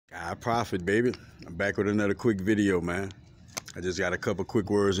Sky Prophet, baby. I'm back with another quick video, man. I just got a couple quick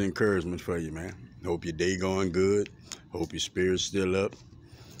words of encouragement for you, man. Hope your day going good. Hope your spirit's still up.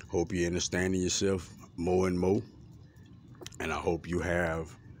 Hope you're understanding yourself more and more. And I hope you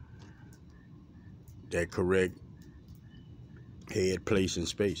have that correct head, place, and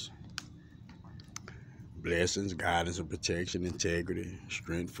space. Blessings, guidance, and protection, integrity,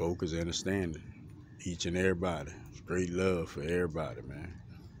 strength, focus, and understanding. Each and everybody. Great love for everybody, man.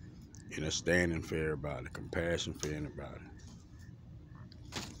 Understanding for everybody. Compassion for anybody.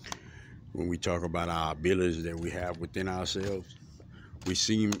 When we talk about our abilities that we have within ourselves, it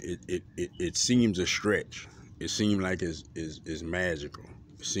seems a stretch. It seems like it's magical.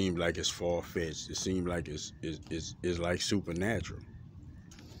 It seems like it's far-fetched. It seems like it's like supernatural.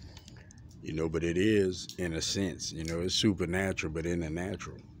 But it is in a sense. It's supernatural, but in the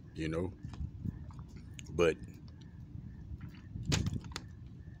natural. But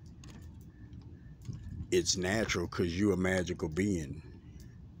it's natural because you're a magical being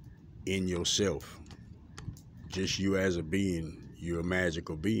in yourself. Just you as a being, you're a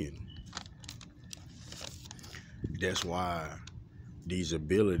magical being. That's why these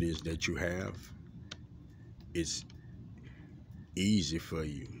abilities that you have, it's easy for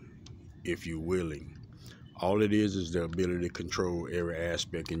you if you're willing. All it is the ability to control every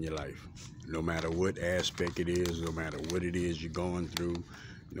aspect in your life. No matter what aspect it is, no matter what it is you're going through,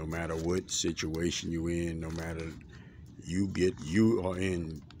 no matter what situation you're in, no matter you are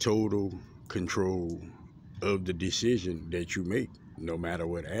in total control of the decision that you make, no matter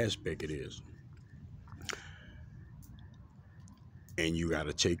what aspect it is. And you got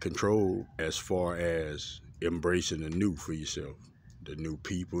to take control as far as embracing the new for yourself, the new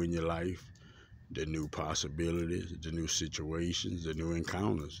people in your life, the new possibilities, the new situations, the new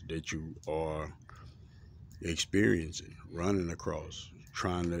encounters that you are experiencing, running across,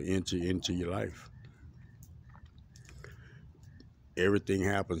 trying to enter into your life. Everything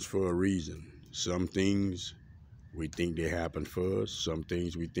happens for a reason. Some things we think they happen for us. Some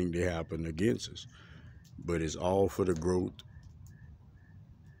things we think they happen against us. But it's all for the growth,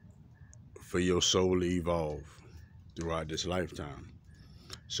 for your soul to evolve throughout this lifetime.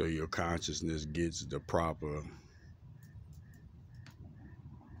 So your consciousness gets the proper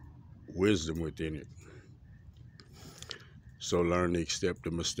wisdom within it. So learn to accept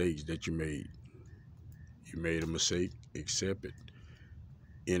the mistakes that you made. You made a mistake, accept it.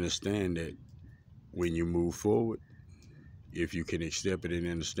 Understand that when you move forward, if you can accept it and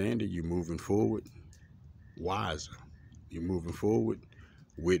understand it, you're moving forward wiser. You're moving forward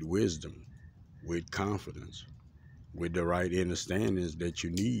with wisdom, with confidence, with the right understandings that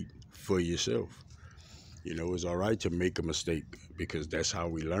you need for yourself. It's all right to make a mistake because that's how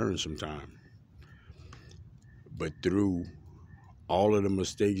we learn sometimes. But through all of the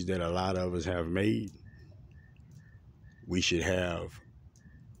mistakes that a lot of us have made, we should have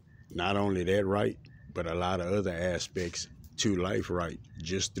not only that right, but a lot of other aspects to life right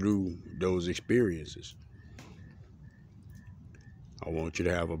just through those experiences. I want you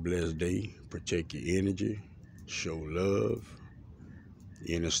to have a blessed day. Protect your energy. Show love.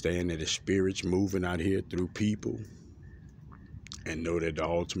 You understand that the spirit's moving out here through people. And know that the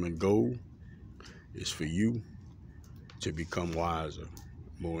ultimate goal is for you to become wiser,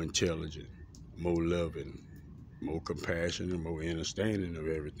 more intelligent, more loving, more compassionate, more understanding of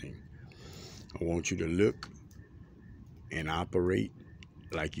everything. I want you to look and operate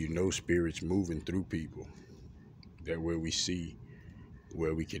like spirit's moving through people. That way we see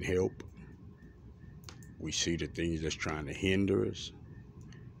where we can help. We see the things that's trying to hinder us.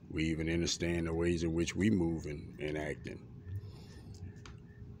 We even understand the ways in which we move and acting.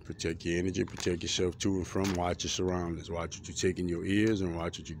 Protect your energy, protect yourself to and from. Watch your surroundings. Watch what you take in your ears and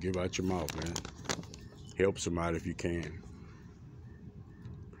watch what you give out your mouth, man. Help somebody if you can.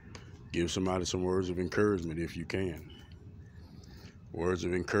 Give somebody some words of encouragement if you can. Words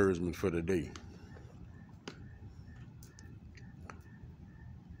of encouragement for the day.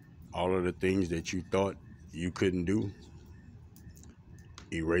 All of the things that you thought you couldn't do,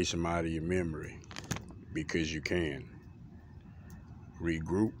 erase them out of your memory because you can.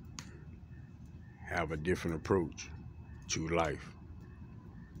 Regroup. Have a different approach to life.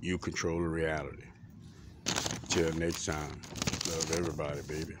 You control the reality. Till next time. Love everybody,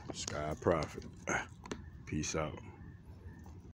 baby. Sky Prophet. Peace out.